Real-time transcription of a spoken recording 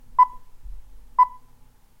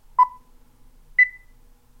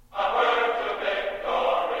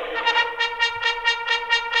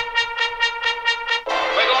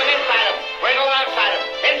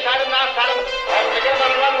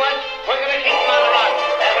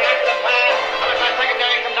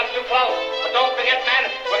forget, man,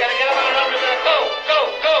 we're going to get them on a run. We're going to go, go,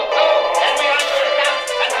 go, go. Then we on to the top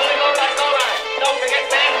until we go back goal line. Don't forget,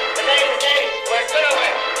 man, today's the day we're going to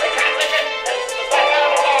win. They can't miss it. That's the back out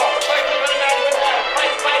of the ball. The first one's going to win that. Fight,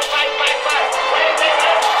 fight, fight, fight, fight. What do you think,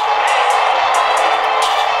 man?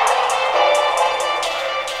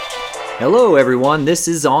 Hello, everyone. This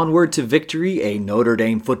is Onward to Victory, a Notre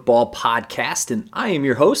Dame football podcast, and I am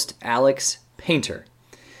your host, Alex Painter.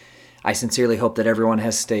 I sincerely hope that everyone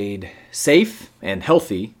has stayed safe and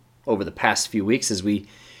healthy over the past few weeks as we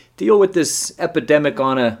deal with this epidemic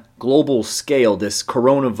on a global scale, this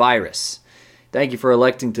coronavirus. Thank you for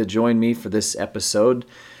electing to join me for this episode,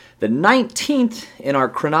 the 19th in our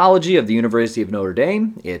chronology of the University of Notre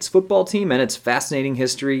Dame, its football team, and its fascinating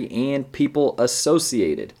history and people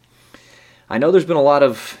associated. I know there's been a lot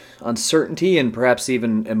of uncertainty and perhaps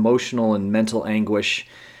even emotional and mental anguish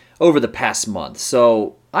over the past month.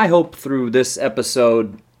 So I hope through this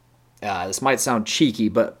episode, this might sound cheeky,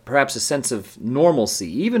 but perhaps a sense of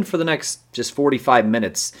normalcy, even for the next just 45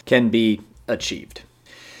 minutes, can be achieved.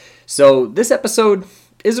 So this episode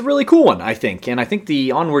is a really cool one, I think, and I think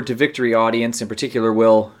the Onward to Victory audience in particular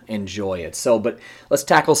will enjoy it. But let's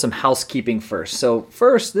tackle some housekeeping first. So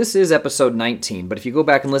first, this is episode 19, but if you go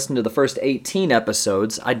back and listen to the first 18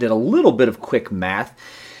 episodes, I did a little bit of quick math.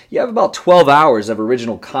 You have about 12 hours of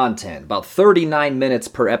original content, about 39 minutes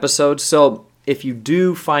per episode. So if you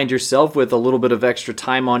do find yourself with a little bit of extra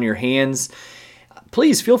time on your hands,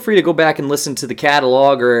 please feel free to go back and listen to the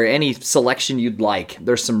catalog or any selection you'd like.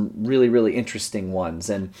 There's some really, really interesting ones.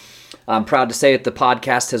 And I'm proud to say that the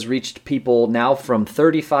podcast has reached people now from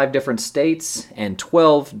 35 different states and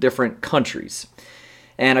 12 different countries.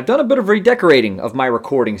 And I've done a bit of redecorating of my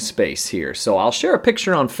recording space here. So I'll share a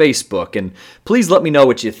picture on Facebook, and please let me know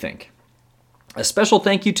what you think. A special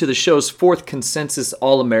thank you to the show's fourth consensus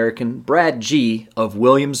All-American, Brad G. of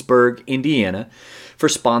Williamsburg, Indiana, for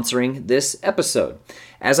sponsoring this episode.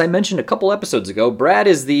 As I mentioned a couple episodes ago, Brad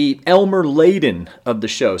is the Elmer Layden of the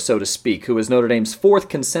show, so to speak, who is Notre Dame's fourth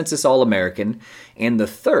consensus All-American and the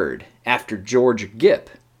third after George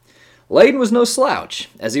Gipp. Layden was no slouch,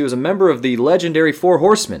 as he was a member of the legendary Four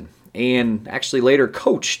Horsemen and actually later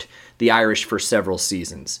coached the Irish for several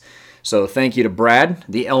seasons. So thank you to Brad,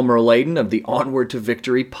 the Elmer Layden of the Onward to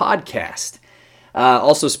Victory podcast.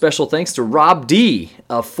 Also special thanks to Rob D.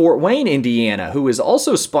 of Fort Wayne, Indiana, who is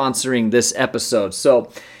also sponsoring this episode.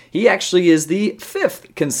 So he actually is the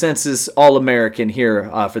fifth consensus All-American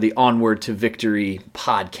here for the Onward to Victory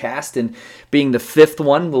podcast. And being the fifth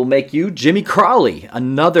one will make you Jimmy Crawley,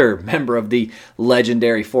 another member of the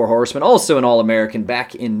legendary Four Horsemen, also an All-American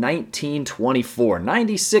back in 1924,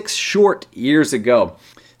 96 short years ago.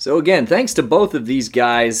 So again, thanks to both of these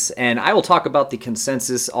guys, and I will talk about the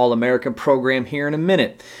Consensus All-American program here in a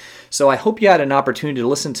minute. So I hope you had an opportunity to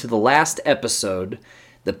listen to the last episode,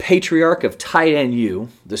 The Patriarch of Tight End U,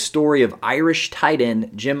 the story of Irish tight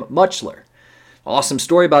end Jim Mutchler. Awesome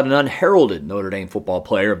story about an unheralded Notre Dame football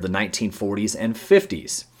player of the 1940s and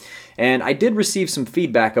 50s. And I did receive some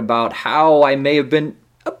feedback about how I may have been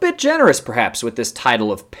a bit generous, perhaps, with this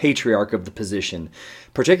title of Patriarch of the position,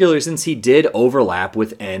 particularly since he did overlap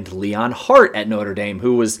with end Leon Hart at Notre Dame,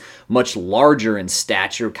 who was much larger in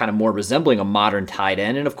stature, kind of more resembling a modern tight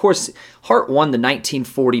end. And of course, Hart won the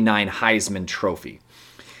 1949 Heisman Trophy.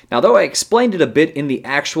 Now, though I explained it a bit in the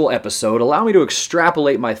actual episode, allow me to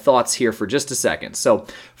extrapolate my thoughts here for just a second. So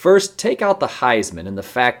first, take out the Heisman and the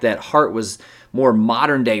fact that Hart was more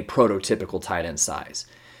modern-day prototypical tight end size.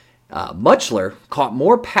 Mutchler caught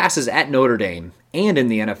more passes at Notre Dame and in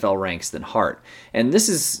the NFL ranks than Hart. And this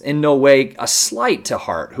is in no way a slight to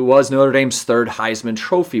Hart, who was Notre Dame's third Heisman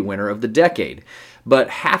Trophy winner of the decade. But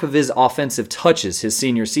half of his offensive touches his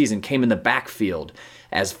senior season came in the backfield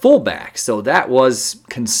as fullback, so that was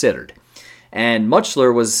considered. And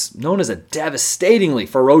Mutchler was known as a devastatingly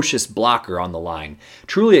ferocious blocker on the line,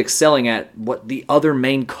 truly excelling at what the other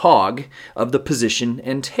main cog of the position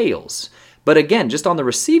entails. But again, just on the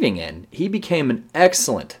receiving end, he became an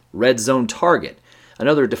excellent red zone target,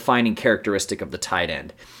 another defining characteristic of the tight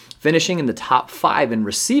end, finishing in the top 5 in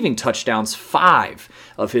receiving touchdowns 5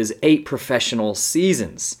 of his 8 professional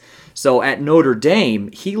seasons. So at Notre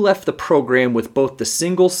Dame, he left the program with both the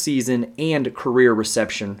single season and career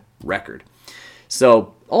reception record.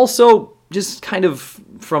 So also, just kind of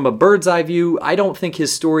from a bird's eye view, I don't think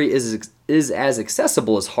his story is as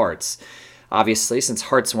accessible as Hart's. Obviously, since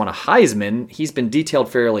Hart's won a Heisman, he's been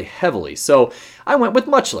detailed fairly heavily. So I went with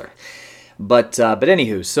Mutchler. But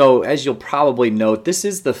anywho, so as you'll probably note, this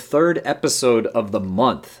is the third episode of the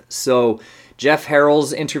month. So Jeff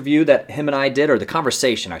Harrell's interview that him and I did, or the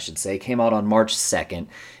conversation, I should say, came out on March 2nd.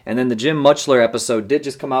 And then the Jim Mutchler episode did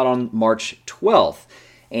just come out on March 12th.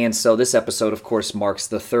 And so this episode, of course, marks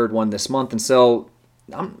the third one this month. And so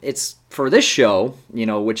it's for this show,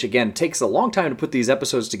 which again takes a long time to put these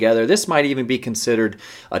episodes together. This might even be considered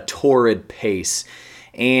a torrid pace.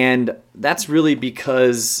 And that's really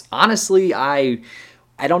because, honestly, I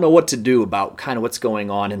don't know what to do about kind of what's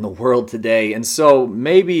going on in the world today. And so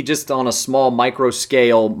maybe just on a small micro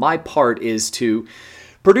scale, my part is to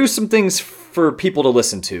produce some things for people to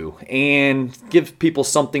listen to and give people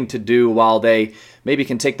something to do while they maybe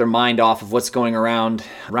can take their mind off of what's going around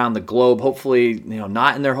the globe. Hopefully,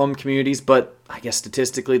 not in their home communities, but I guess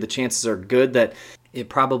statistically the chances are good that it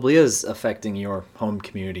probably is affecting your home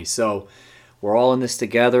community. So we're all in this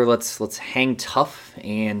together. Let's hang tough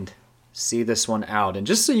and see this one out. And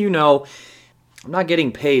just so you know, I'm not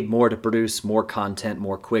getting paid more to produce more content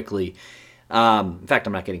more quickly. In fact,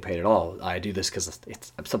 I'm not getting paid at all. I do this because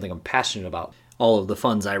it's something I'm passionate about. All of the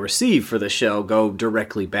funds I receive for the show go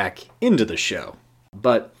directly back into the show.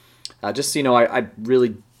 But just so you know, I'm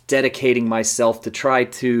really dedicating myself to try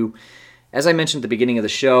to, as I mentioned at the beginning of the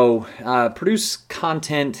show, produce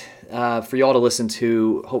content for y'all to listen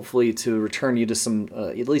to, hopefully to return you to some,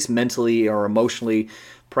 at least mentally or emotionally,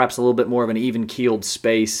 perhaps a little bit more of an even-keeled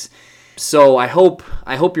space. So I hope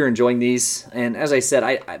you're enjoying these. And as I said,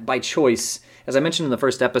 I by choice, as I mentioned in the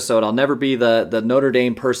first episode, I'll never be the Notre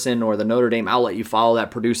Dame person or the Notre Dame outlet you follow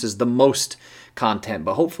that produces the most content.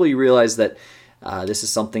 But hopefully you realize that this is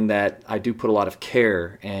something that I do put a lot of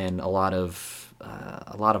care and a lot of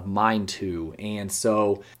mind to. And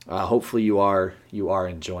so hopefully you are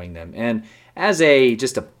enjoying them. And as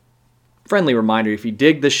just a friendly reminder, if you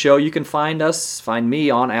dig this show, you can find me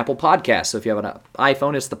on Apple Podcasts. So if you have an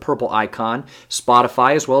iPhone, it's the purple icon.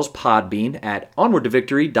 Spotify, as well as Podbean at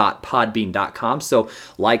onwardtovictory.podbean.com. So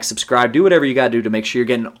like, subscribe, do whatever you got to do to make sure you're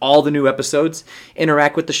getting all the new episodes.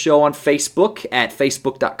 Interact with the show on Facebook at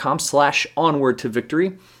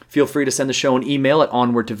facebook.com/onwardtovictory. Feel free to send the show an email at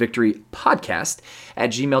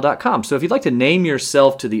onwardtovictorypodcast@gmail.com. So if you'd like to name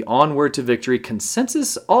yourself to the Onward to Victory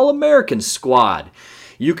Consensus All-American Squad,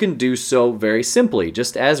 you can do so very simply,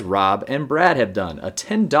 just as Rob and Brad have done. A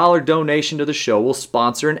 $10 donation to the show will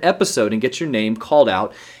sponsor an episode and get your name called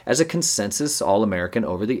out as a Consensus All-American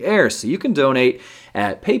over the air. So you can donate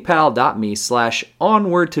at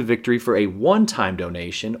paypal.me/onwardtovictory for a one-time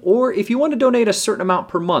donation. Or if you want to donate a certain amount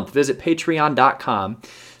per month, visit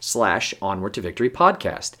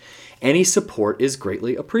patreon.com/onwardtovictorypodcast. Any support is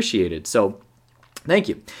greatly appreciated. So thank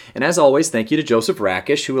you. And as always, thank you to Joseph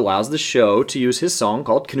Rakish, who allows the show to use his song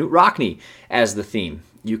called Knut Rockne as the theme.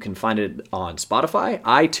 You can find it on Spotify,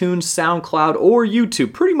 iTunes, SoundCloud, or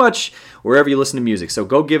YouTube, pretty much wherever you listen to music. So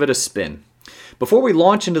go give it a spin. Before we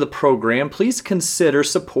launch into the program, please consider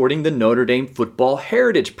supporting the Notre Dame Football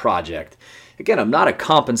Heritage Project. Again, I'm not a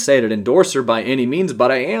compensated endorser by any means,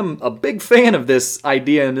 but I am a big fan of this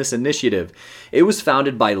idea and this initiative. It was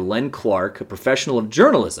founded by Len Clark, a professional of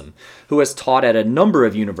journalism, who has taught at a number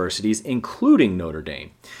of universities, including Notre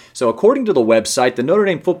Dame. So according to the website, the Notre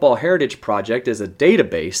Dame Football Heritage Project is a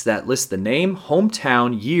database that lists the name,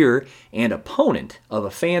 hometown, year, and opponent of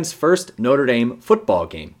a fan's first Notre Dame football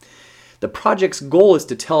game. The project's goal is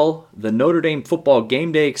to tell the Notre Dame football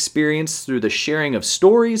game day experience through the sharing of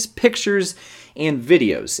stories, pictures, and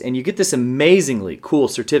videos. And you get this amazingly cool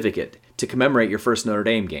certificate to commemorate your first Notre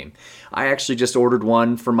Dame game. I actually just ordered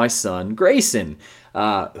one for my son, Grayson,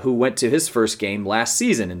 who went to his first game last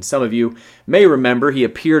season. And some of you may remember he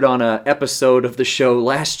appeared on an episode of the show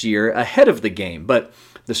last year ahead of the game. But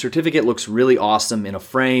the certificate looks really awesome in a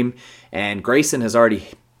frame, and Grayson has already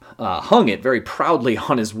hung it very proudly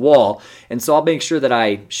on his wall. And so I'll make sure that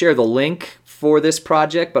I share the link for this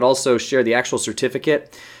project, but also share the actual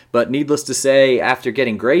certificate. But needless to say, after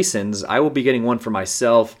getting Grayson's, I will be getting one for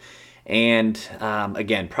myself. And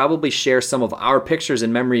again, probably share some of our pictures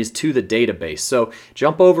and memories to the database. So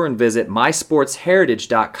jump over and visit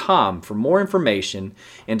mysportsheritage.com for more information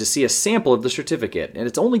and to see a sample of the certificate. And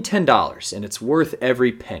it's only $10, and it's worth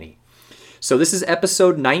every penny. So this is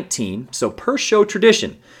episode 19. So per show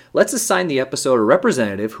tradition, let's assign the episode a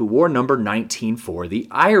representative who wore number 19 for the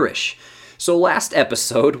Irish. So last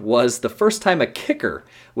episode was the first time a kicker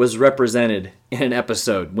was represented in an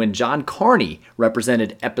episode, when John Carney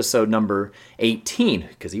represented episode number 18,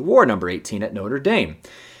 because he wore number 18 at Notre Dame.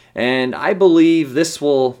 And I believe this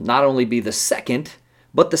will not only be the second,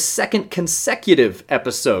 but the second consecutive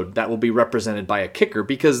episode that will be represented by a kicker,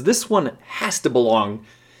 because this one has to belong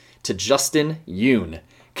to Justin Yoon,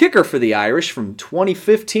 kicker for the Irish from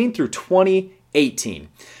 2015 through 2018.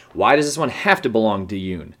 Why does this one have to belong to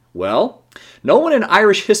Yoon? Well, no one in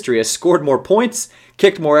Irish history has scored more points,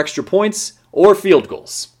 kicked more extra points, or field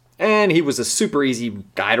goals. And he was a super easy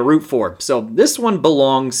guy to root for. So this one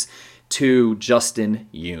belongs to Justin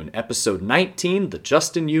Yoon. Episode 19, the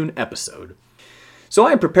Justin Yoon episode. So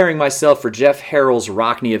I am preparing myself for Jeff Harrell's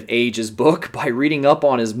Rockne of Ages book by reading up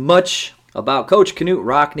on as much about Coach Knute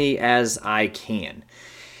Rockne as I can.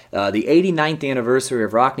 The 89th anniversary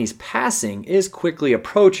of Rockne's passing is quickly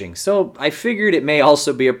approaching, so I figured it may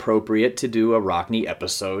also be appropriate to do a Rockne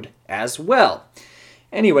episode as well.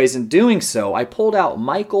 Anyways, in doing so, I pulled out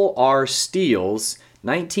Michael R. Steele's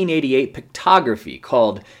 1988 pictography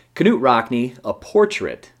called Knute Rockne, A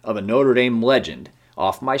Portrait of a Notre Dame Legend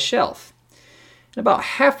off my shelf. And about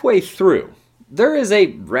halfway through, there is a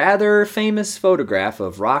rather famous photograph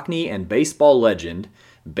of Rockne and baseball legend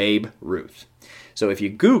Babe Ruth. So if you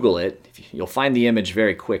Google it, you'll find the image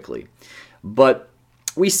very quickly. But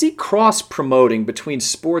we see cross-promoting between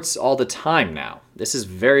sports all the time now. This is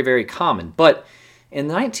very, very common. But in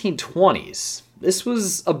the 1920s, this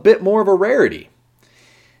was a bit more of a rarity.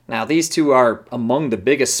 Now, these two are among the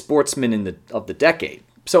biggest sportsmen of the decade.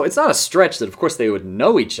 So it's not a stretch that, of course, they would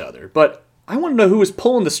know each other. But I want to know who was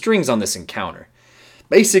pulling the strings on this encounter.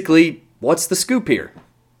 Basically, what's the scoop here?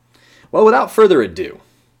 Well, without further ado,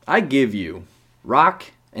 I give you Rock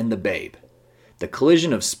and the Babe, the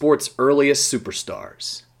collision of sports' earliest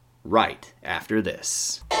superstars, right after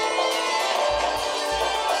this.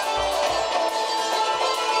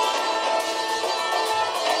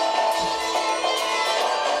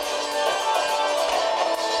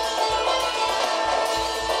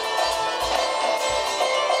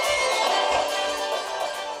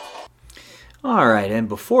 Alright, and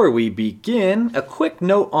before we begin, a quick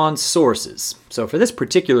note on sources. So for this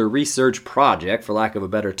particular research project, for lack of a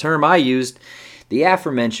better term, I used the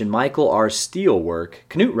aforementioned Michael R. Steele work,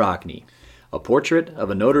 Knute Rockne, A Portrait of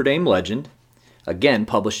a Notre Dame Legend, again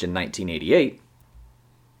published in 1988.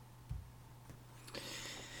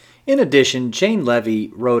 In addition, Jane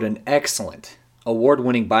Levy wrote an excellent,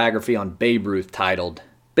 award-winning biography on Babe Ruth titled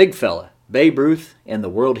Big Fella, Babe Ruth and the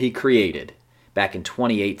World He Created, back in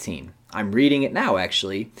 2018. I'm reading it now,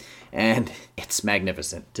 actually, and it's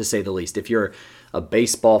magnificent, to say the least. If you're a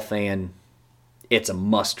baseball fan, it's a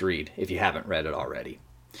must-read if you haven't read it already.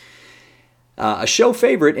 A show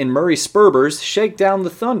favorite in Murray Sperber's Shake Down the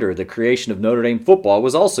Thunder, the creation of Notre Dame football,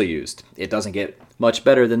 was also used. It doesn't get much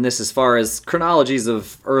better than this as far as chronologies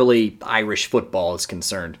of early Irish football is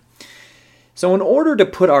concerned. So in order to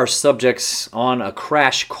put our subjects on a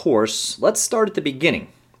crash course, let's start at the beginning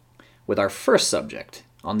with our first subject,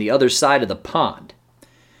 on the other side of the pond.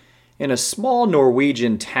 In a small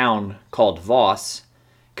Norwegian town called Voss,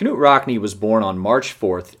 Knute Rockne was born on March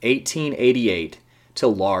 4th, 1888, to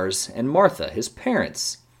Lars and Martha, his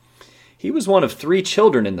parents. He was one of 3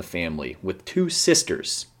 children in the family, with 2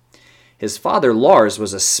 sisters. His father, Lars,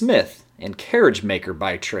 was a smith and carriage maker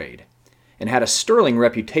by trade, and had a sterling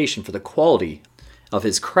reputation for the quality of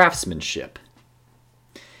his craftsmanship.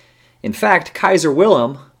 In fact, Kaiser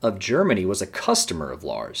Wilhelm of Germany was a customer of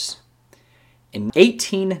Lars. In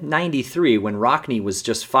 1893, when Rockne was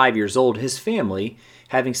just 5 years old, his family,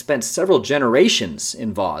 having spent several generations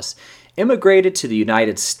in Voss, immigrated to the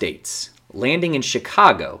United States, landing in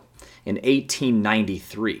Chicago in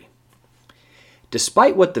 1893.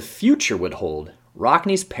 Despite what the future would hold,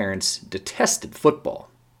 Rockne's parents detested football.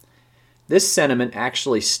 This sentiment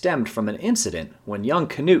actually stemmed from an incident when young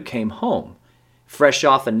Knute came home, fresh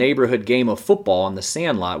off a neighborhood game of football on the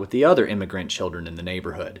sandlot with the other immigrant children in the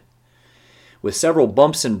neighborhood. With several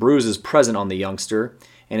bumps and bruises present on the youngster,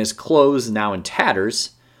 and his clothes now in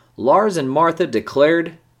tatters, Lars and Martha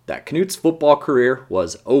declared that Knute's football career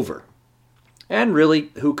was over. And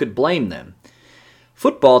really, who could blame them?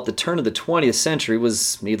 Football at the turn of the 20th century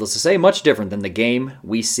was, needless to say, much different than the game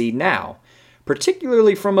we see now,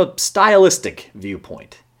 particularly from a stylistic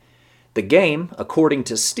viewpoint. The game, according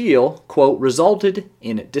to Steele, quote, resulted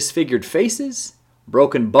in disfigured faces,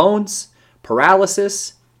 broken bones,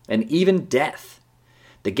 paralysis, and even death.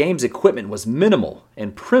 The game's equipment was minimal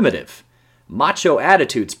and primitive. Macho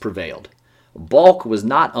attitudes prevailed. Bulk was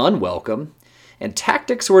not unwelcome, and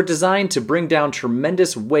tactics were designed to bring down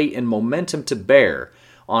tremendous weight and momentum to bear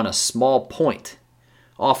on a small point,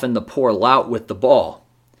 often the poor lout with the ball.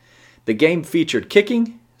 The game featured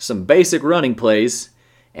kicking, some basic running plays,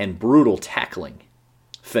 and brutal tackling.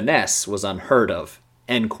 Finesse was unheard of,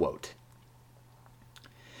 end quote.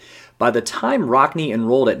 By the time Rockne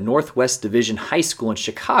enrolled at Northwest Division High School in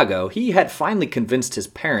Chicago, he had finally convinced his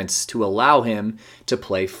parents to allow him to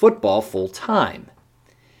play football full-time.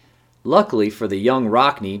 Luckily for the young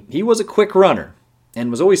Rockne, he was a quick runner, and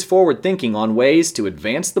was always forward thinking on ways to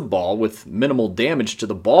advance the ball with minimal damage to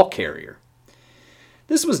the ball carrier.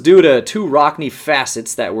 This was due to two Rockne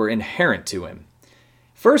facets that were inherent to him.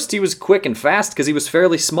 First, he was quick and fast because he was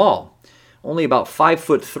fairly small, only about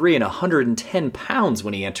 5'3" and 110 pounds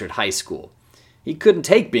when he entered high school. He couldn't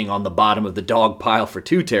take being on the bottom of the dog pile for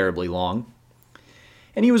too terribly long.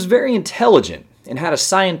 And he was very intelligent and had a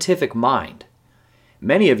scientific mind.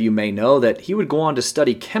 Many of you may know that he would go on to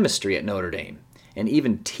study chemistry at Notre Dame and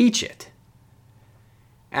even teach it.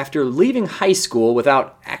 After leaving high school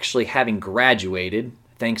without actually having graduated,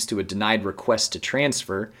 thanks to a denied request to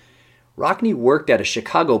transfer, Rockne worked at a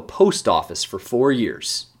Chicago post office for 4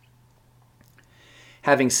 years.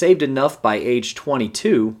 Having saved enough by age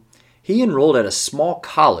 22, he enrolled at a small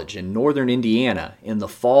college in northern Indiana in the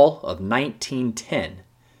fall of 1910,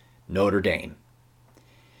 Notre Dame.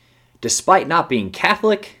 Despite not being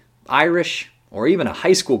Catholic, Irish, or even a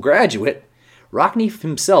high school graduate, Rockne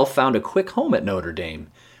himself found a quick home at Notre Dame,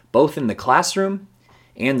 both in the classroom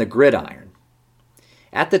and the gridiron.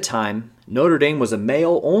 At the time, Notre Dame was a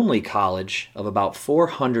male-only college of about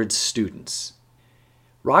 400 students.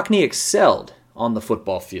 Rockne excelled on the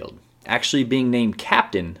football field, actually being named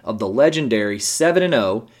captain of the legendary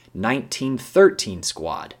 7-0 1913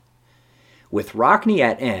 squad. With Rockne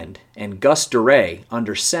at end and Gus Duray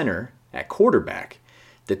under center at quarterback,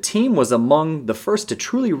 the team was among the first to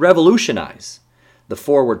truly revolutionize the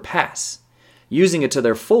forward pass, using it to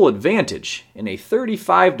their full advantage in a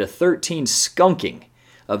 35-13 skunking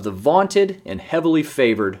of the vaunted and heavily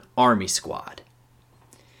favored Army squad.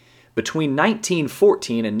 Between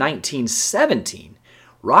 1914 and 1917,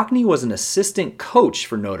 Rockne was an assistant coach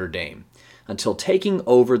for Notre Dame until taking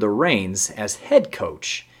over the reins as head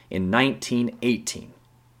coach in 1918.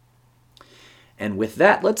 And with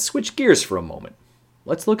that, let's switch gears for a moment.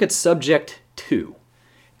 Let's look at subject 2,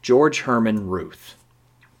 George Herman Ruth.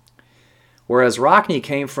 Whereas Rockne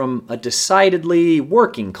came from a decidedly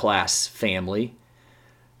working-class family,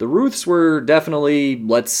 the Ruths were definitely,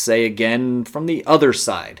 let's say again, from the other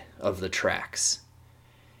side of the tracks.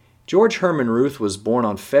 George Herman Ruth was born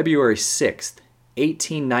on February 6,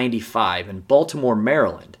 1895 in Baltimore,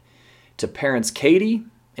 Maryland, to parents Katie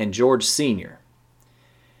and George Sr.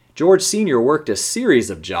 George Sr. worked a series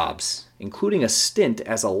of jobs, including a stint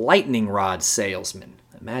as a lightning rod salesman.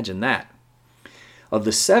 Imagine that. Of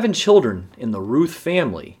the 7 children in the Ruth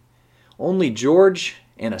family, only George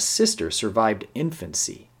and a sister survived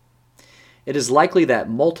infancy. It is likely that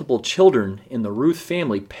multiple children in the Ruth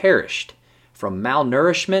family perished from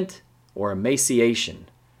malnourishment or emaciation.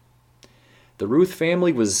 The Ruth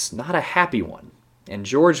family was not a happy one, and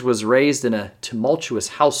George was raised in a tumultuous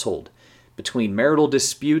household between marital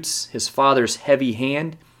disputes, his father's heavy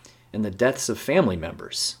hand, and the deaths of family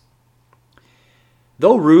members.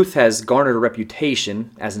 Though Ruth has garnered a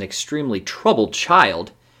reputation as an extremely troubled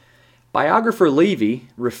child, biographer Levy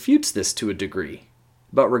refutes this to a degree.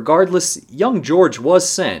 But regardless, young George was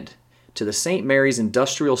sent to the St. Mary's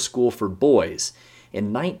Industrial School for Boys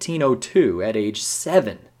in 1902 at age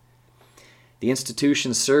 7. The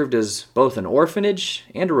institution served as both an orphanage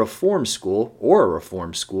and a reform school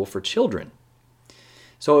for children.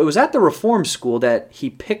 So it was at the reform school that he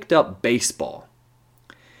picked up baseball.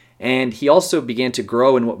 And he also began to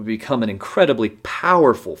grow in what would become an incredibly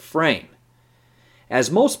powerful frame.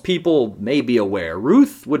 As most people may be aware,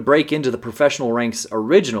 Ruth would break into the professional ranks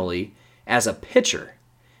originally as a pitcher,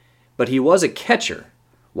 but he was a catcher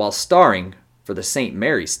while starring for the St.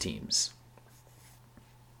 Mary's teams.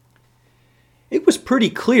 It was pretty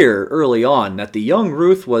clear early on that the young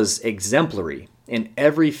Ruth was exemplary in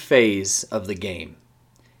every phase of the game.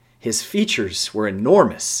 His features were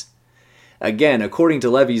enormous. Again, according to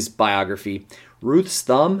Levy's biography, Ruth's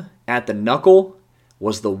thumb at the knuckle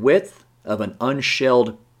was the width of an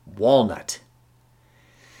unshelled walnut.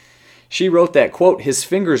 She wrote that, quote, his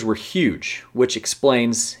fingers were huge, which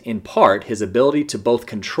explains, in part, his ability to both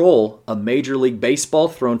control a Major League Baseball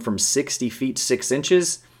thrown from 60 feet 6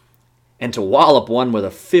 inches and to wallop one with a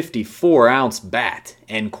 54-ounce bat,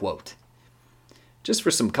 end quote. Just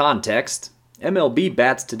for some context, MLB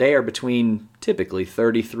bats today are between typically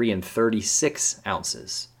 33 and 36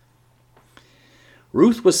 ounces.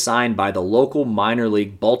 Ruth was signed by the local minor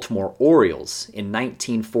league Baltimore Orioles in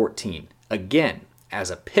 1914, again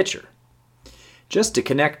as a pitcher. Just to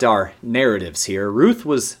connect our narratives here, Ruth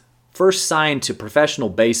was first signed to professional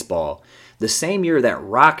baseball the same year that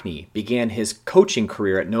Rockne began his coaching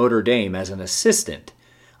career at Notre Dame as an assistant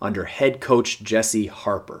under head coach Jesse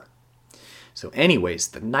Harper. So anyways,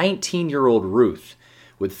 the 19-year-old Ruth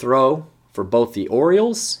would throw for both the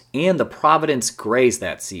Orioles and the Providence Grays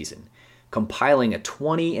that season, compiling a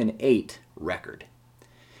 20-8 record.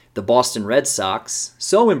 The Boston Red Sox,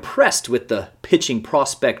 so impressed with the pitching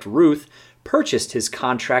prospect Ruth, purchased his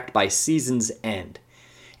contract by season's end.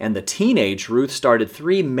 And the teenage Ruth started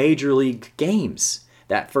 3 major league games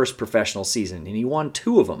that first professional season, and he won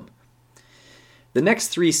 2 of them. The next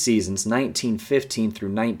 3 seasons, 1915 through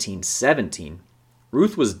 1917,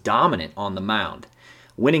 Ruth was dominant on the mound,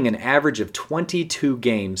 winning an average of 22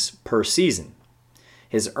 games per season.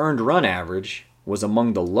 His earned run average was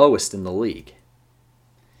among the lowest in the league.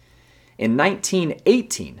 In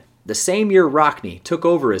 1918, the same year Rockne took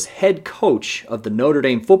over as head coach of the Notre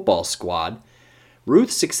Dame football squad,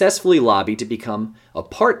 Ruth successfully lobbied to become a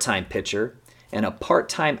part-time pitcher and a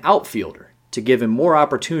part-time outfielder to give him more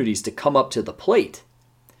opportunities to come up to the plate.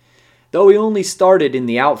 Though he only started in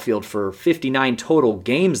the outfield for 59 total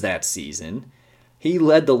games that season, he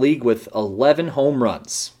led the league with 11 home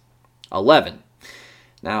runs. 11.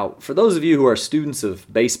 Now, for those of you who are students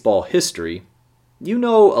of baseball history, you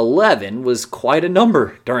know 11 was quite a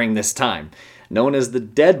number during this time, known as the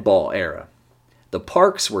dead ball era. The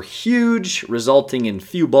parks were huge, resulting in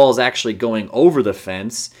few balls actually going over the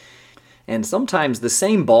fence, and sometimes the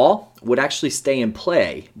same ball would actually stay in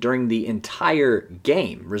play during the entire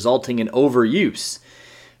game, resulting in overuse.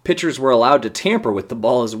 Pitchers were allowed to tamper with the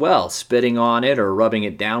ball as well, spitting on it or rubbing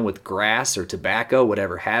it down with grass or tobacco,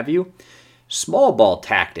 whatever have you. Small ball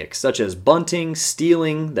tactics such as bunting,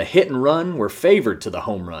 stealing, the hit and run were favored to the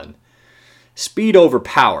home run. Speed over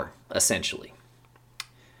power, essentially.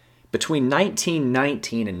 Between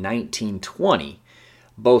 1919 and 1920,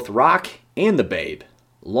 both Rock and the Babe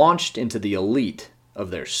launched into the elite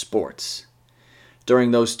of their sports.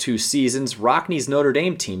 During those 2 seasons, Rockne's Notre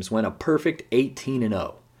Dame teams went a perfect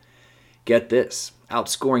 18-0. Get this,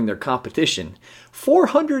 outscoring their competition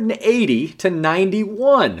 480 to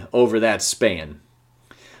 91 over that span.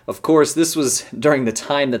 Of course, this was during the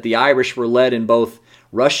time that the Irish were led in both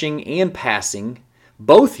rushing and passing,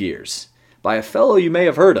 both years, by a fellow you may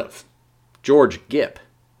have heard of, George Gipp.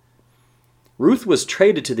 Ruth was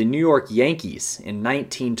traded to the New York Yankees in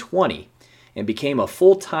 1920 and became a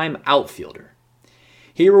full-time outfielder.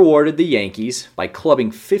 He rewarded the Yankees by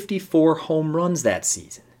clubbing 54 home runs that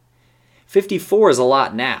season. 54 is a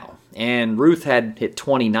lot now, and Ruth had hit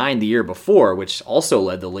 29 the year before, which also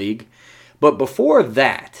led the league. But before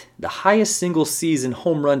that, the highest single-season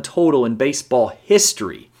home run total in baseball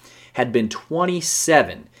history had been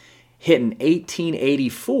 27, hit in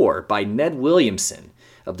 1884 by Ned Williamson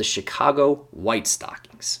of the Chicago White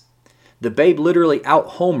Stockings. The Babe literally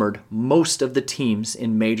out-homered most of the teams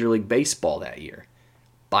in Major League Baseball that year,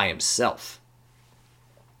 by himself.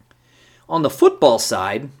 On the football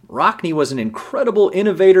side, Rockne was an incredible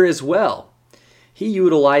innovator as well. He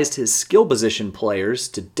utilized his skill position players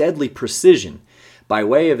to deadly precision by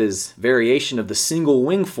way of his variation of the single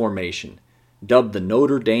wing formation, dubbed the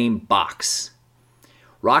Notre Dame box.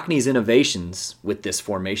 Rockne's innovations with this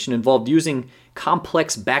formation involved using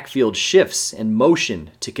complex backfield shifts and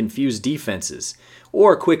motion to confuse defenses,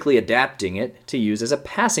 or quickly adapting it to use as a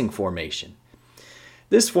passing formation.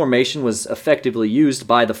 This formation was effectively used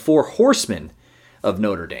by the 4 horsemen of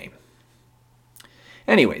Notre Dame.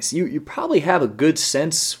 Anyways, you probably have a good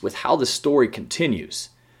sense with how the story continues.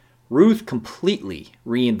 Ruth completely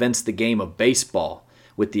reinvents the game of baseball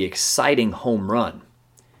with the exciting home run,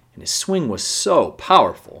 and his swing was so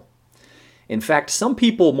powerful. In fact, some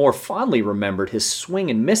people more fondly remembered his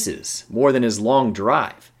swing and misses more than his long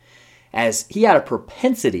drive, as he had a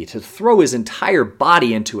propensity to throw his entire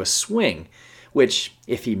body into a swing, which,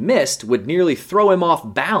 if he missed, would nearly throw him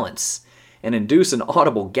off balance and induce an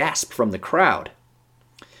audible gasp from the crowd.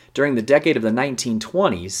 During the decade of the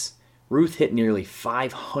 1920s, Ruth hit nearly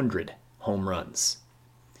 500 home runs.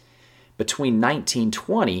 Between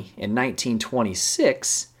 1920 and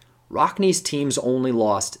 1926, Rockne's teams only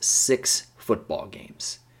lost 6 football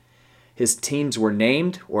games. His teams were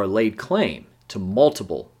named or laid claim to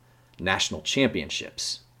multiple national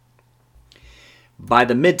championships. By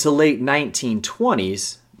the mid to late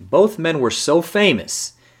 1920s, both men were so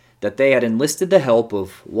famous that they had enlisted the help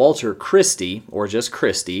of Walter Christie, or just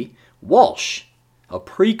Christie, Walsh, a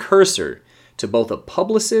precursor to both a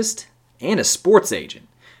publicist and a sports agent,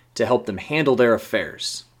 to help them handle their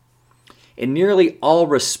affairs. In nearly all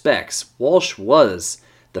respects, Walsh was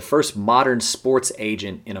the first modern sports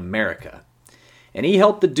agent in America, and he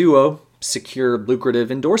helped the duo secure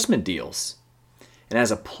lucrative endorsement deals. And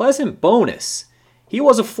as a pleasant bonus, he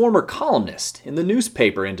was a former columnist in the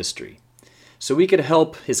newspaper industry, so he could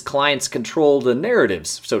help his clients control the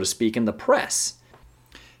narratives, so to speak, in the press.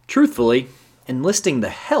 Truthfully, enlisting the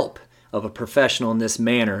help of a professional in this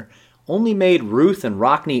manner only made Ruth and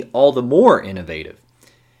Rockne all the more innovative,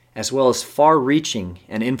 as well as far-reaching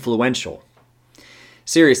and influential.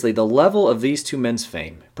 Seriously, the level of these two men's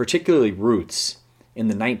fame, particularly Ruth's, in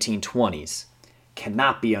the 1920s,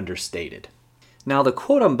 cannot be understated. Now, the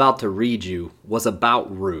quote I'm about to read you was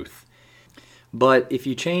about Ruth, but if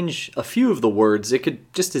you change a few of the words, it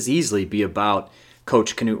could just as easily be about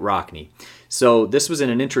Coach Knute Rockne. So this was in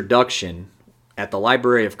an introduction at the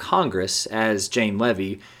Library of Congress as Jane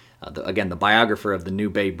Levy, the biographer of the new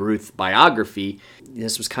Babe Ruth biography,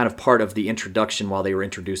 this was kind of part of the introduction while they were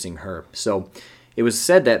introducing her. So it was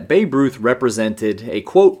said that Babe Ruth represented a,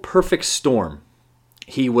 quote, perfect storm.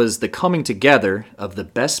 He was the coming together of the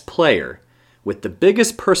best player with the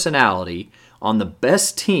biggest personality on the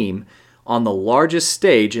best team on the largest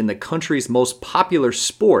stage in the country's most popular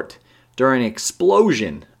sport during an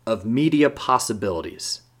explosion of media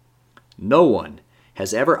possibilities. No one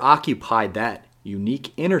has ever occupied that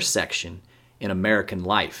unique intersection in American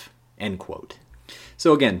life, end quote.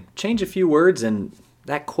 So again, change a few words and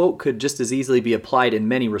that quote could just as easily be applied in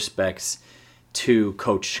many respects to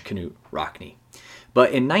Coach Knute Rockne.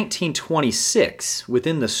 But in 1926,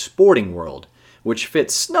 within the sporting world, which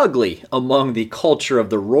fits snugly among the culture of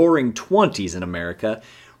the roaring 20s in America,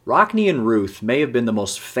 Rockne and Ruth may have been the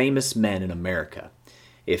most famous men in America,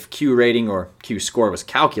 if Q rating or Q score was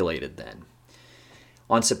calculated then.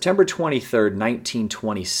 On September 23,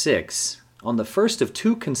 1926, on the first of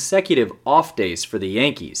two consecutive off days for the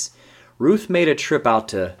Yankees, Ruth made a trip out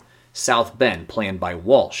to South Bend planned by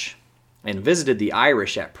Walsh and visited the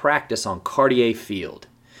Irish at practice on Cartier Field.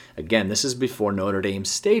 Again, this is before Notre Dame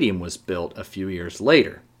Stadium was built a few years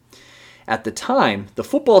later. At the time, the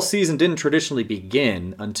football season didn't traditionally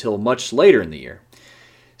begin until much later in the year,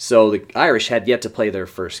 so the Irish had yet to play their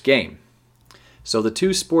first game. So the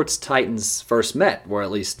two sports titans first met, or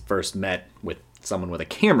at least first met with someone with a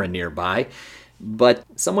camera nearby, but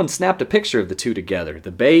someone snapped a picture of the two together.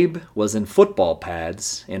 The Babe was in football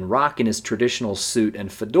pads and Rock in his traditional suit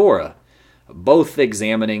and fedora, both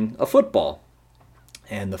examining a football.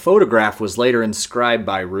 And the photograph was later inscribed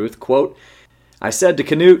by Ruth, quote, "I said to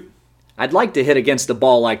Knute, I'd like to hit against a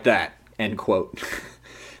ball like that," end quote.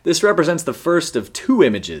 This represents the first of two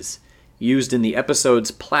images used in the episode's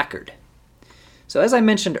placard. So as I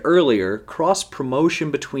mentioned earlier,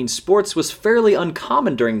 cross-promotion between sports was fairly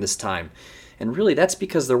uncommon during this time. And really that's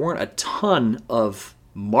because there weren't a ton of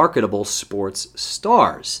marketable sports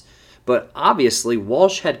stars. But obviously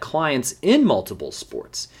Walsh had clients in multiple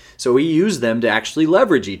sports, so he used them to actually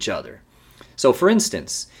leverage each other. So for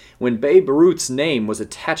instance, when Babe Ruth's name was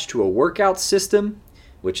attached to a workout system,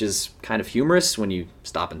 which is kind of humorous when you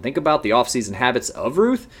stop and think about the off-season habits of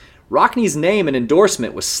Ruth, Rockne's name and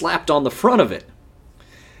endorsement was slapped on the front of it.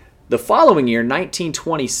 The following year,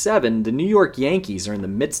 1927, the New York Yankees are in the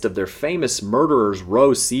midst of their famous Murderers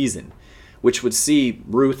Row season, which would see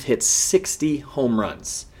Ruth hit 60 home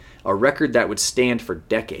runs, a record that would stand for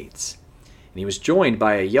decades. And he was joined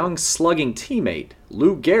by a young slugging teammate,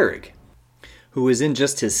 Lou Gehrig, who was in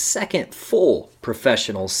just his second full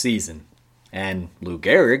professional season. And Lou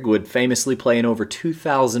Gehrig would famously play in over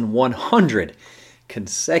 2,100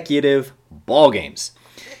 consecutive ball games.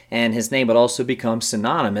 And his name would also become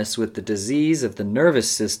synonymous with the disease of the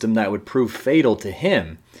nervous system that would prove fatal to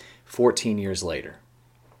him 14 years later.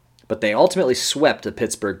 But they ultimately swept the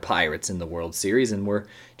Pittsburgh Pirates in the World Series and were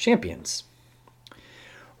champions.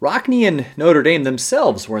 Rockne and Notre Dame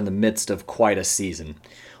themselves were in the midst of quite a season,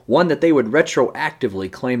 one that they would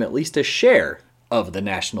retroactively claim at least a share of the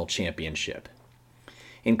national championship.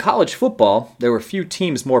 In college football, there were few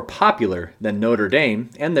teams more popular than Notre Dame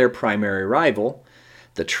and their primary rival,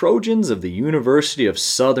 the Trojans of the University of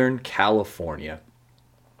Southern California.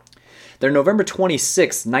 Their November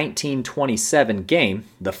 26, 1927 game,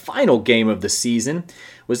 the final game of the season,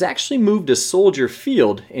 was actually moved to Soldier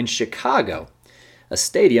Field in Chicago, a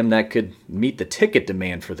stadium that could meet the ticket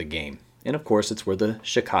demand for the game. And of course, it's where the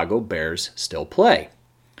Chicago Bears still play.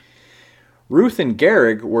 Ruth and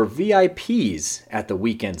Gehrig were VIPs at the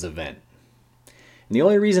weekend's event. And the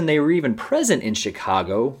only reason they were even present in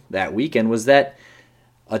Chicago that weekend was that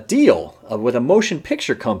a deal with a motion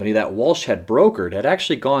picture company that Walsh had brokered had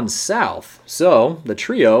actually gone south. So the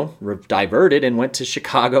trio diverted and went to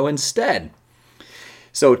Chicago instead.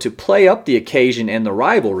 So to play up the occasion and the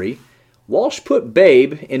rivalry, Walsh put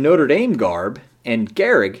Babe in Notre Dame garb and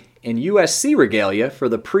Gehrig in USC regalia for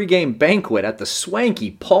the pregame banquet at the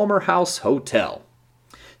swanky Palmer House Hotel.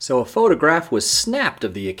 So a photograph was snapped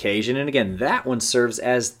of the occasion, and again, that one serves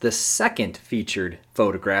as the second featured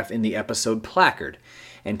photograph in the episode placard,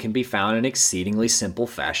 and can be found in exceedingly simple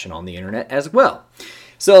fashion on the internet as well.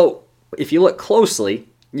 So if you look closely,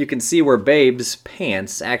 you can see where Babe's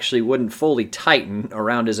pants actually wouldn't fully tighten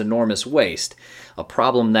around his enormous waist, a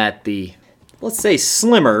problem that the, let's say,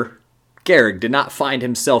 slimmer Gehrig did not find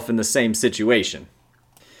himself in the same situation.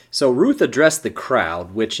 So Ruth addressed the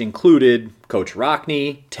crowd, which included Coach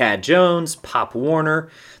Rockne, Tad Jones, Pop Warner,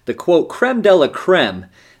 the quote, creme de la creme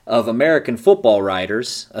of American football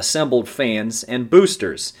writers, assembled fans, and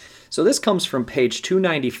boosters. So this comes from page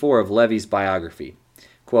 294 of Levy's biography.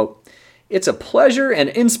 Quote, "It's a pleasure and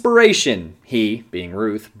inspiration," he, being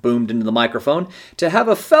Ruth, boomed into the microphone, "to have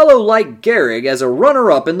a fellow like Gehrig as a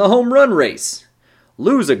runner-up in the home run race.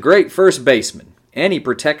 Lou's a great first baseman, and he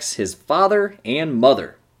protects his father and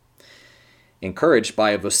mother." Encouraged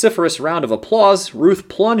by a vociferous round of applause, Ruth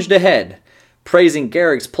plunged ahead, praising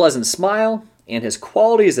Gehrig's pleasant smile and his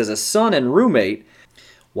qualities as a son and roommate,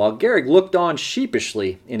 while Gehrig looked on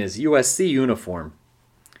sheepishly in his USC uniform.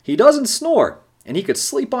 "He doesn't snore, and he could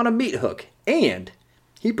sleep on a meat hook, and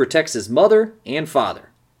he protects his mother and father."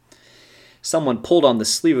 Someone pulled on the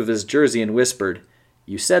sleeve of his jersey and whispered,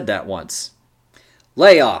 "You said that once."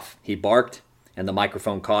 "Lay off," he barked, and the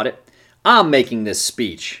microphone caught it. "I'm making this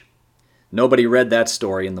speech." Nobody read that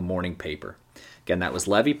story in the morning paper. Again, that was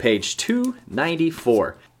Levy, page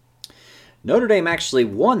 294. Notre Dame actually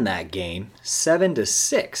won that game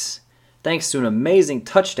 7-6, thanks to an amazing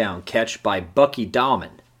touchdown catch by Bucky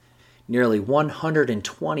Dahlman. Nearly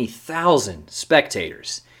 120,000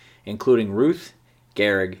 spectators, including Ruth,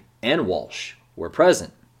 Gehrig, and Walsh, were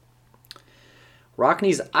present.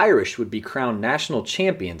 Rockne's Irish would be crowned national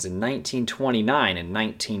champions in 1929 and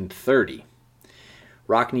 1930.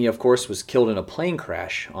 Rockne, of course, was killed in a plane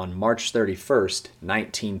crash on March 31st,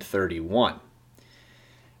 1931.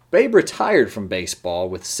 Babe retired from baseball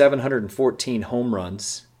with 714 home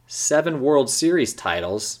runs, 7 World Series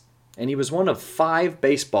titles, and he was one of 5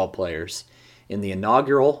 baseball players in the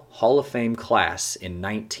inaugural Hall of Fame class in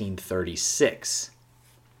 1936.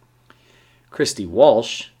 Christy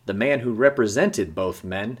Walsh, the man who represented both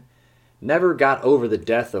men, never got over the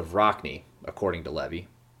death of Rockne, according to Levy.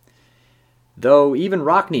 Though even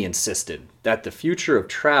Rockne insisted that the future of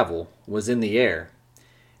travel was in the air,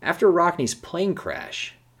 after Rockne's plane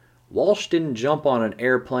crash, Walsh didn't jump on an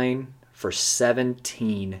airplane for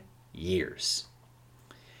 17 years,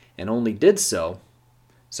 and only did so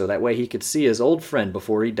that way he could see his old friend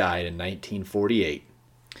before he died in 1948.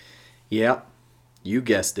 Yep, you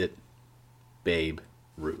guessed it, Babe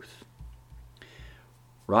Ruth.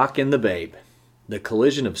 Rockin' the Babe, the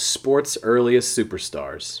collision of sports' earliest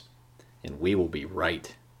superstars, and we will be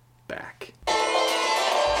right back.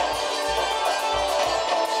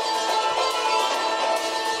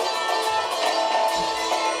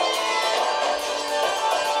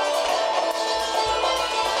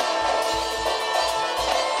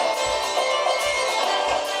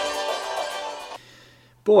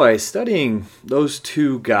 Boy, studying those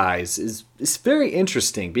two guys is very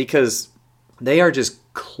interesting because they are just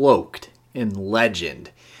cloaked in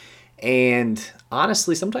legend. And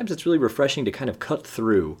honestly, sometimes it's really refreshing to kind of cut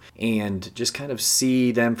through and just kind of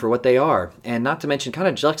see them for what they are. And not to mention kind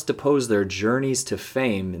of juxtapose their journeys to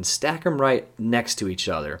fame and stack them right next to each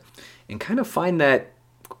other. And kind of find that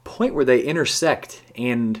point where they intersect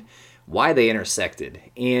and why they intersected.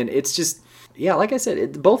 And it's just, yeah, like I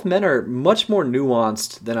said, both men are much more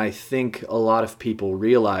nuanced than I think a lot of people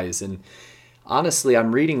realize. And honestly,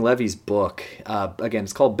 I'm reading Levy's book. Again,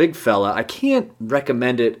 it's called Big Fella. I can't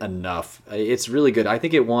recommend it enough. It's really good. I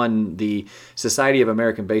think it won the Society of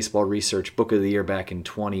American Baseball Research Book of the Year back in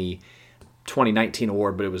 2019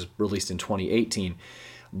 award, but it was released in 2018.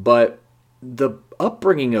 But the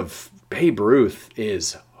upbringing of Babe Ruth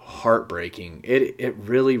is heartbreaking. It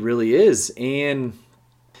really, really is. And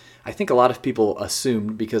I think a lot of people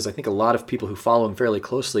assumed, because I think a lot of people who follow him fairly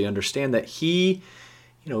closely understand that he,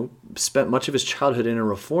 spent much of his childhood in a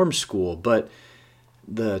reform school, but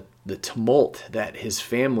the tumult that his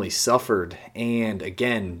family suffered, and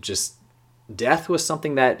again, just death was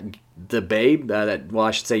something that the Babe,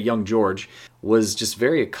 I should say young George, was just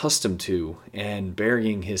very accustomed to, and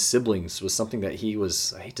burying his siblings was something that he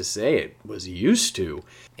was, I hate to say it, was used to.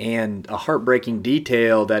 And a heartbreaking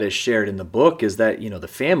detail that is shared in the book is that, the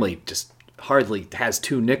family just hardly has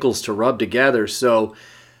 2 nickels to rub together, so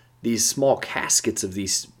these small caskets of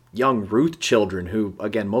these young Ruth children who,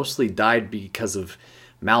 again, mostly died because of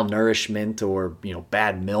malnourishment or,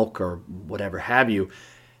 bad milk or whatever have you,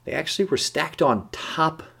 they actually were stacked on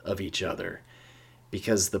top of each other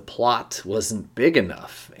because the plot wasn't big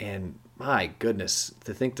enough. And my goodness,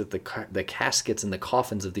 to think that the caskets and the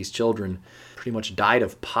coffins of these children pretty much died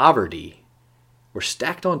of poverty were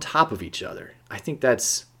stacked on top of each other. I think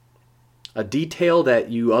that's a detail that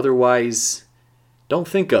you otherwise don't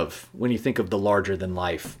think of when you think of the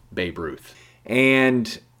larger-than-life Babe Ruth.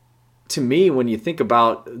 And to me, when you think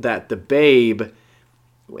about that, the Babe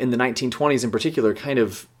in the 1920s in particular kind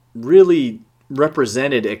of really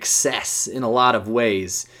represented excess in a lot of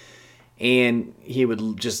ways. And he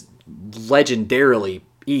would just legendarily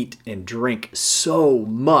eat and drink so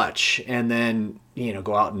much and then,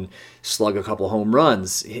 go out and slug a couple home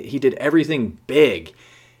runs. He did everything big.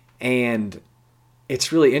 And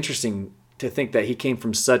it's really interesting to think that he came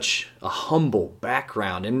from such a humble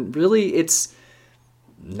background. And really, it's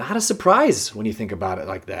not a surprise when you think about it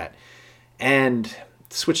like that. And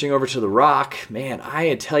switching over to The Rock, man,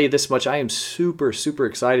 I tell you this much, I am super, super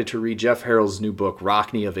excited to read Jeff Harrell's new book,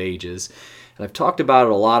 Rockney of Ages. And I've talked about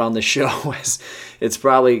it a lot on the show, as it's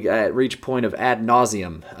probably at reach point of ad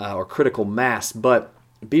nauseum or critical mass, but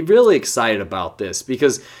be really excited about this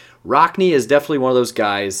because Rockney is definitely one of those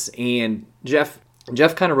guys, and Jeff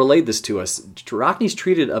kind of relayed this to us. Rockney's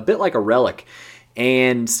treated a bit like a relic,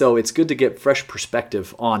 and so it's good to get fresh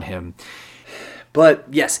perspective on him. But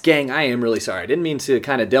yes, gang, I am really sorry. I didn't mean to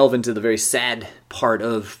kind of delve into the very sad part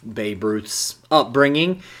of Babe Ruth's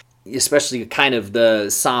upbringing, especially kind of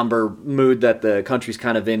the somber mood that the country's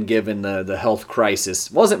kind of in given the health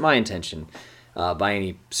crisis. Wasn't my intention by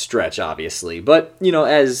any stretch, obviously. But,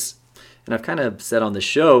 and I've kind of said on the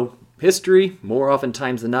show, history, more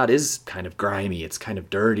oftentimes than not, is kind of grimy. It's kind of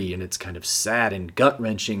dirty, and it's kind of sad and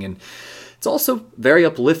gut-wrenching, and it's also very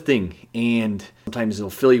uplifting, and sometimes it'll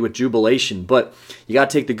fill you with jubilation. But you got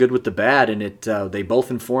to take the good with the bad, and they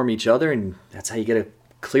both inform each other, and that's how you get a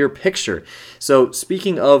clear picture. So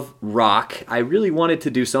speaking of rock, I really wanted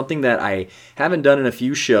to do something that I haven't done in a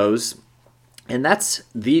few shows, and that's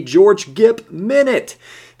the George Gipp Minute.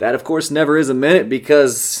 That, of course, never is a minute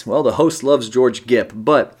because, well, the host loves George Gipp,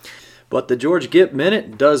 but the George Gipp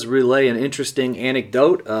Minute does relay an interesting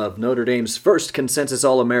anecdote of Notre Dame's first consensus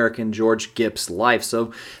All-American, George Gipp's life.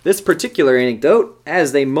 So this particular anecdote,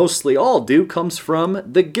 as they mostly all do, comes from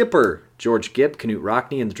The Gipper, George Gipp, Knute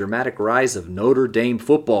Rockne, and the Dramatic Rise of Notre Dame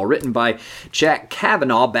Football, written by Jack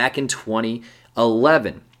Kavanaugh back in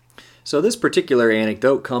 2011. So this particular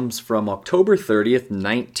anecdote comes from October 30th,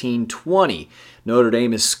 1920. Notre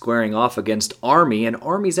Dame is squaring off against Army, and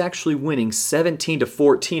Army's actually winning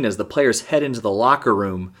 17-14 as the players head into the locker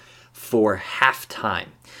room for halftime.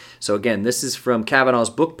 So again, this is from Kavanaugh's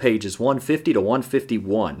book, pages 150 to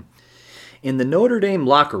 151. In the Notre Dame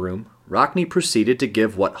locker room, Rockne proceeded to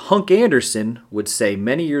give what Hunk Anderson would say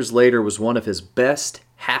many years later was one of his best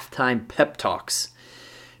halftime pep talks.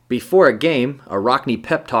 Before a game, a Rockne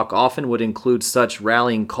pep talk often would include such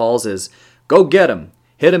rallying calls as, "Go get 'em,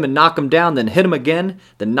 hit 'em and knock 'em down, then hit 'em again,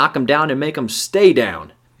 then knock 'em down and make 'em stay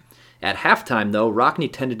down." At halftime, though,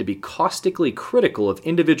 Rockne tended to be caustically critical of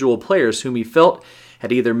individual players whom he felt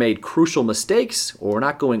had either made crucial mistakes or were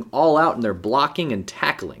not going all out in their blocking and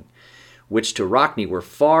tackling, which to Rockne were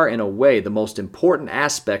far and away the most important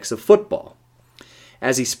aspects of football.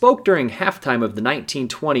 As he spoke during halftime of the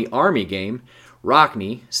 1920 Army game,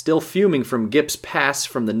 Rockne, still fuming from Gipp's pass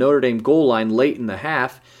from the Notre Dame goal line late in the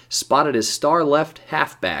half, spotted his star left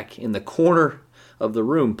halfback in the corner of the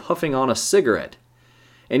room puffing on a cigarette.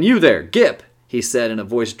 "And you there, Gipp," he said in a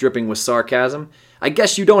voice dripping with sarcasm, "I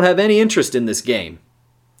guess you don't have any interest in this game."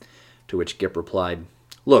 To which Gipp replied,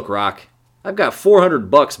 "Look, Rock, I've got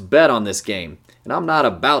 $400 bet on this game, and I'm not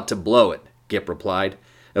about to blow it," Gipp replied,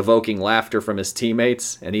 evoking laughter from his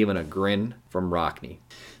teammates and even a grin from Rockne.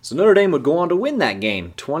 So Notre Dame would go on to win that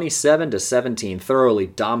game, 27-17, thoroughly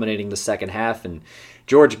dominating the second half, and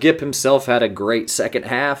George Gipp himself had a great second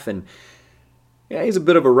half, and yeah, he's a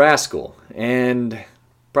bit of a rascal, and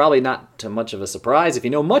probably not too much of a surprise if you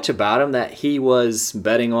know much about him that he was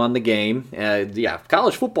betting on the game.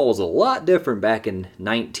 College football was a lot different back in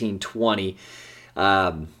 1920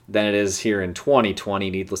 than it is here in 2020,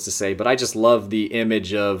 needless to say, but I just love the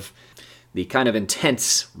image of the kind of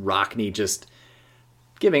intense Rockne just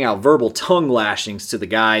giving out verbal tongue lashings to the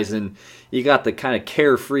guys, and you got the kind of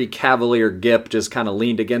carefree cavalier Gipp just kind of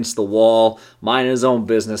leaned against the wall, minding his own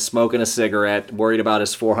business, smoking a cigarette, worried about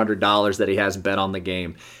his $400 that he has bet on the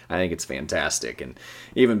game. I think it's fantastic, and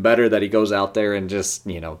even better that he goes out there and just,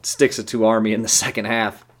 sticks it to Army in the second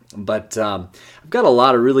half. But I've got a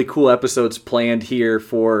lot of really cool episodes planned here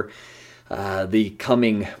for the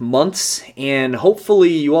coming months, and hopefully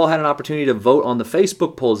you all had an opportunity to vote on the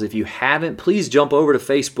Facebook polls. If you haven't, please jump over to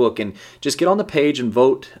Facebook and just get on the page and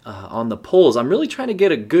vote on the polls. I'm really trying to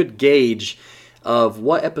get a good gauge of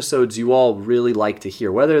what episodes you all really like to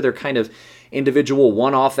hear, whether they're kind of individual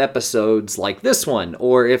one-off episodes like this one,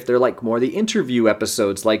 or if they're like more the interview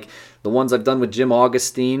episodes like the ones I've done with Jim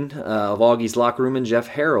Augustine of Augie's Locker Room and Jeff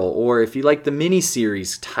Harrell, or if you like the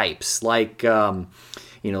mini-series types like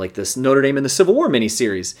like this Notre Dame and the Civil War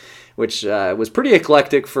mini-series, which was pretty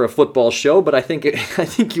eclectic for a football show, but I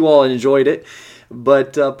think you all enjoyed it.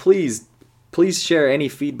 But please share any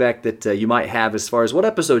feedback that you might have as far as what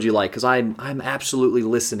episode you like, because I'm absolutely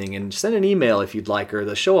listening. And send an email if you'd like,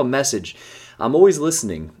 or show a message. I'm always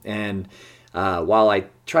listening. And while I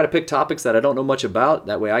try to pick topics that I don't know much about,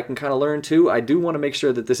 that way I can kind of learn too, I do want to make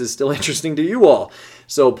sure that this is still interesting to you all.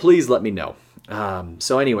 So please let me know.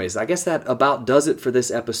 So anyways, I guess that about does it for this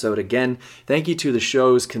episode. Again, thank you to the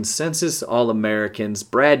show's Consensus All-Americans,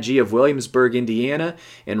 Brad G. of Williamsburg, Indiana,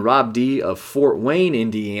 and Rob D. of Fort Wayne,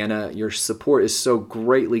 Indiana. Your support is so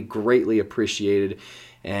greatly, greatly appreciated,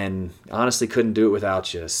 and honestly couldn't do it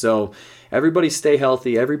without you. So everybody stay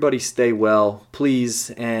healthy, everybody stay well,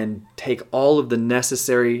 please, and take all of the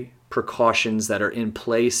necessary precautions that are in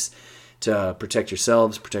place to protect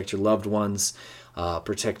yourselves, protect your loved ones,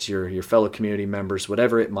 protect your fellow community members,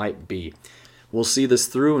 whatever it might be. We'll see this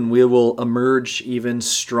through, and we will emerge even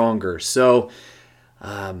stronger. So,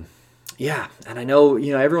 and I know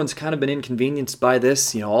everyone's kind of been inconvenienced by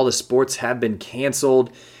this. All the sports have been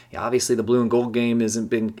canceled. Obviously, the blue and gold game has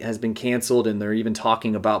been canceled, and they're even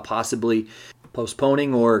talking about possibly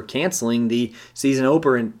postponing or canceling the season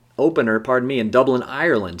opener in Dublin,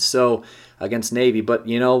 Ireland. So against Navy. But,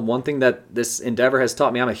 one thing that this endeavor has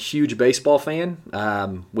taught me, I'm a huge baseball fan,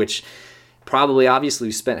 which probably obviously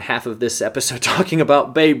we spent half of this episode talking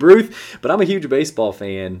about Babe Ruth, but I'm a huge baseball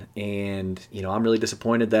fan, and, I'm really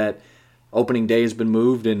disappointed that opening day has been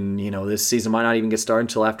moved, and, this season might not even get started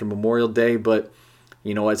until after Memorial Day, but,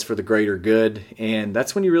 it's for the greater good, and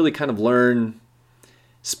that's when you really kind of learn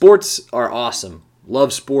sports are awesome.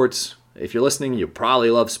 Love sports. If you're listening, you probably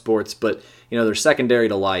love sports, but they're secondary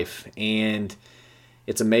to life, and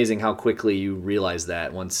it's amazing how quickly you realize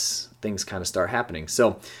that once things kind of start happening.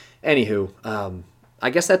 So, anywho, I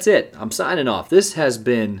guess that's it. I'm signing off. This has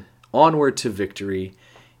been Onward to Victory,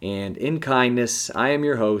 and in kindness, I am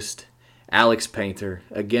your host, Alex Painter.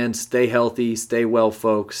 Again, stay healthy, stay well,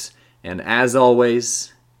 folks, and as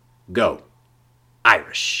always, go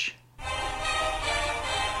Irish.